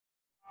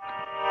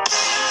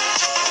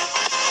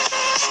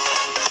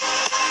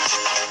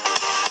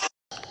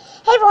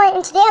everyone,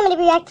 and today I'm going to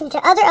be reacting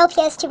to other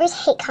LPS tubers'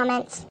 hate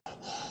comments.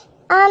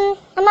 I'm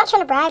not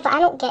trying to brag, but I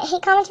don't get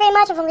hate comments very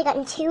much. I've only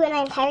gotten 2 in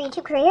my entire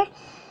YouTube career.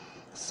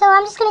 So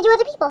I'm just going to do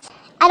other people's.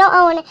 I don't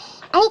own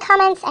any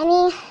comments,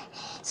 any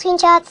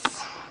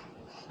screenshots,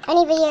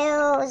 any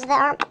videos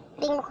that aren't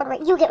being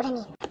recorded. You get what I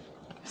mean.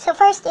 So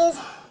first is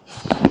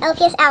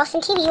LPS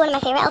Allison TV, one of my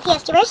favorite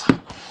LPS tubers.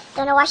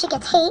 Don't know why she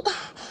gets hate.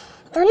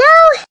 Don't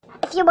know!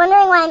 If you're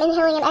wondering why I'm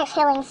inhaling and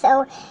exhaling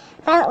so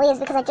violently, is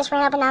because I just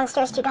ran up and down the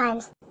stairs 2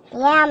 times.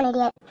 Yeah, I'm an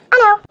idiot. I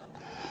know.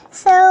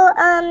 So,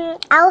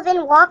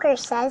 Alvin Walker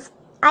says,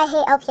 I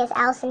hate LPS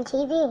Allison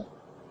TV.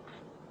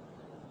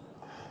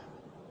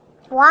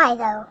 Why,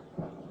 though?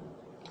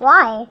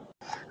 Why?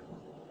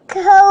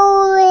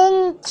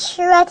 Colin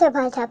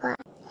Tretapatapa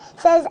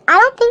says, I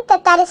don't think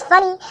that is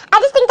funny. I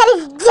just think that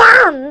is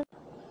dumb.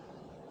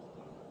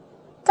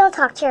 Don't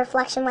talk to your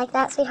reflection like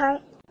that,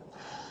 sweetheart.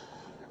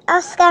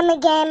 Oscar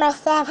McGamer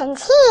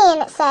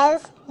 17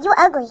 says, you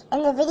ugly,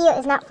 and the video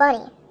is not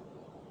funny.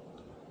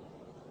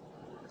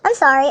 I'm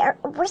sorry,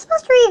 we're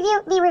supposed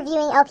to be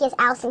reviewing LPS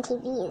Allison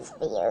TV's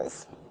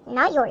videos,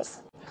 not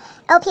yours.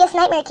 LPS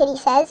Nightmare Kitty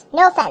says,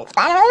 no offense,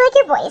 but I don't really like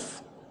your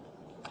voice.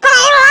 But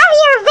I love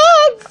your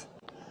vids!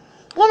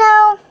 You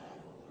know,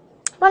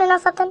 wanna know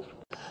something?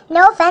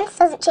 No offense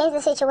doesn't change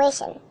the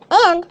situation.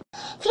 And,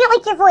 if you don't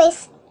like your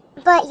voice,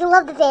 but you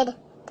love the vid,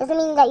 doesn't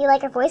mean that you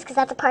like your voice, because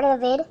that's a part of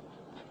the vid.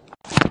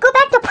 Go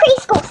back to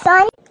preschool,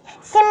 son!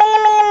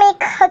 Siminimini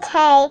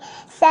Kote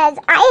says,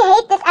 I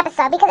hate this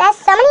episode because it has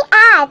so many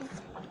ads.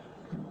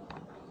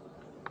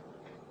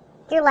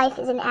 Your life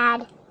is an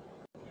ad.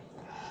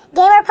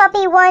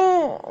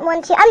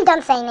 GamerPuppy112, I'm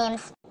done saying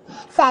names,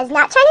 says,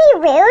 not trying to be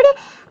rude,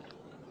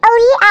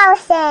 Odie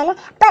Allison,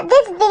 but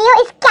this video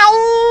is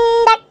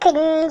kinda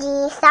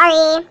cringy.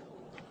 Sorry.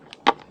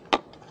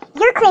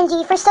 You're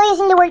cringy for still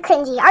using the word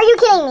cringy. Are you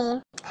kidding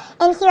me?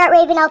 And here at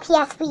Raven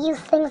LPS, we use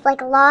things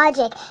like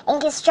logic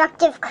and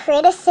constructive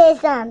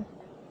criticism.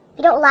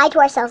 We don't lie to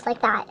ourselves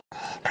like that.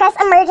 Press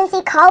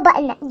emergency call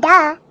button.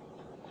 Duh.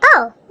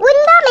 Oh,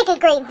 wouldn't that make a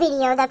great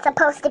video that's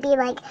supposed to be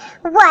like,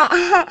 what,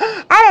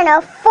 I don't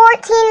know,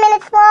 14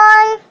 minutes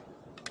long?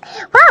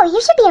 Wow, you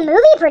should be a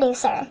movie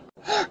producer.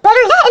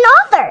 Better yet, an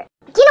author.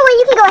 You know what,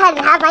 you can go ahead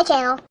and have my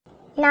channel.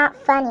 Not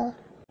funny.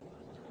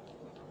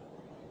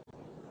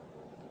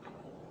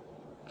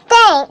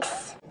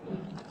 Thanks.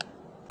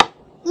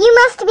 You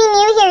must be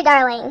new here,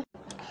 darling.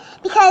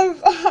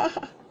 Because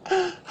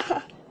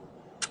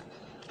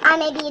I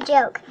may be a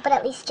joke, but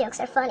at least jokes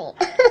are funny.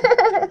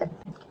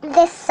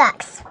 This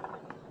sucks.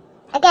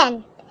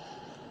 Again,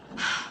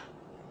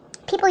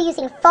 people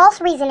using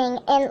false reasoning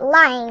and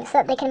lying so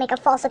that they can make a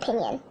false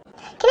opinion.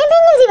 Can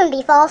opinions even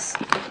be false?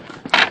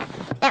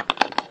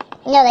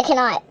 No, they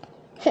cannot.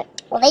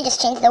 Well, they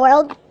just changed the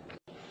world.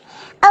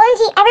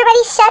 OMG,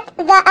 everybody shut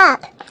the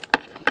up.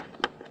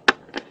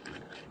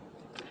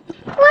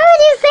 Why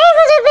would you say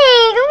such a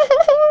thing?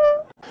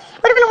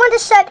 What if I don't want to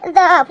shut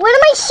the up? What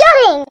am I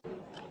shutting?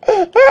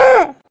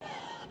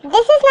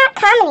 This is not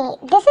comedy.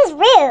 This is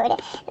rude.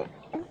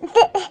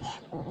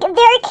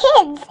 There are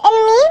kids and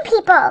mean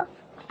people.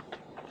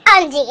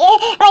 OMG,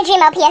 my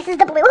dream LPS is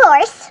the blue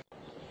horse.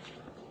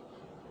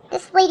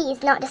 This lady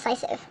is not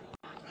decisive.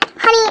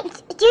 Honey,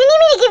 do you need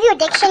me to give you a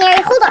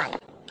dictionary? Hold on.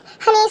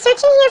 Honey,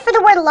 search in here for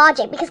the word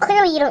logic, because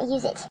clearly you don't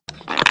use it.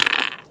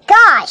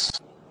 Gosh.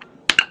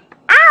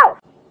 Ow!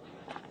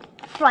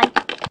 Run.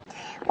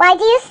 Why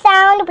do you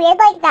sound weird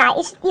like that?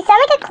 You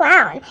sound like a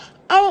clown.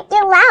 And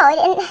you're loud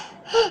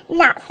and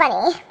not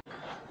funny.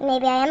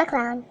 Maybe I am a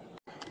clown.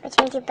 Which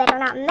means you better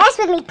not mess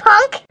with me,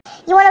 punk!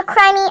 You want to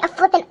cry me a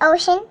flippin'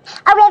 ocean?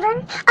 A river? A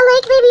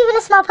lake? Maybe even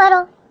a small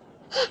puddle?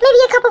 Maybe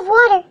a cup of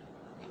water?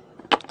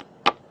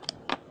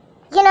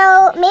 You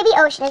know, maybe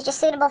ocean is just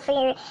suitable for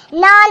your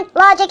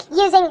non-logic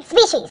using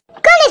species.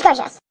 Goodness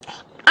gracious!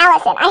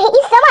 Allison, I hate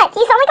you so much.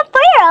 You sound like a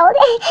 4-year-old.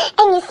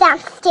 And you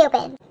sound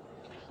stupid.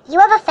 You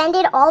have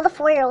offended all the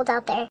 4-year-olds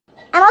out there.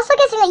 I'm also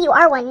guessing that you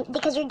are one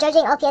because you're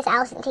judging LPS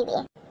Allison TV.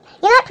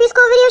 You know that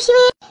preschool video she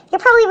made? You're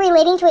probably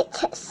relating to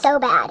it so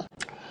bad.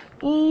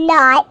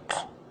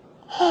 Not.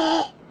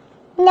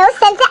 No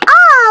sense at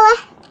all.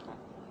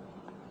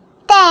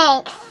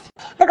 Thanks.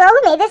 The girl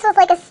who made this was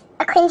like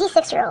a cringy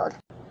 6-year-old.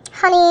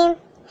 Honey,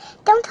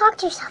 don't talk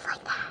to yourself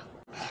like that.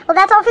 Well,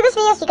 that's all for this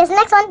video. See you guys in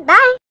the next one.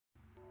 Bye.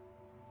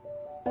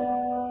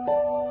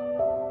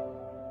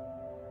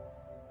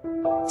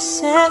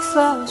 Sent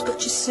flowers,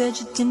 but you said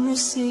you didn't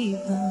receive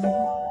them.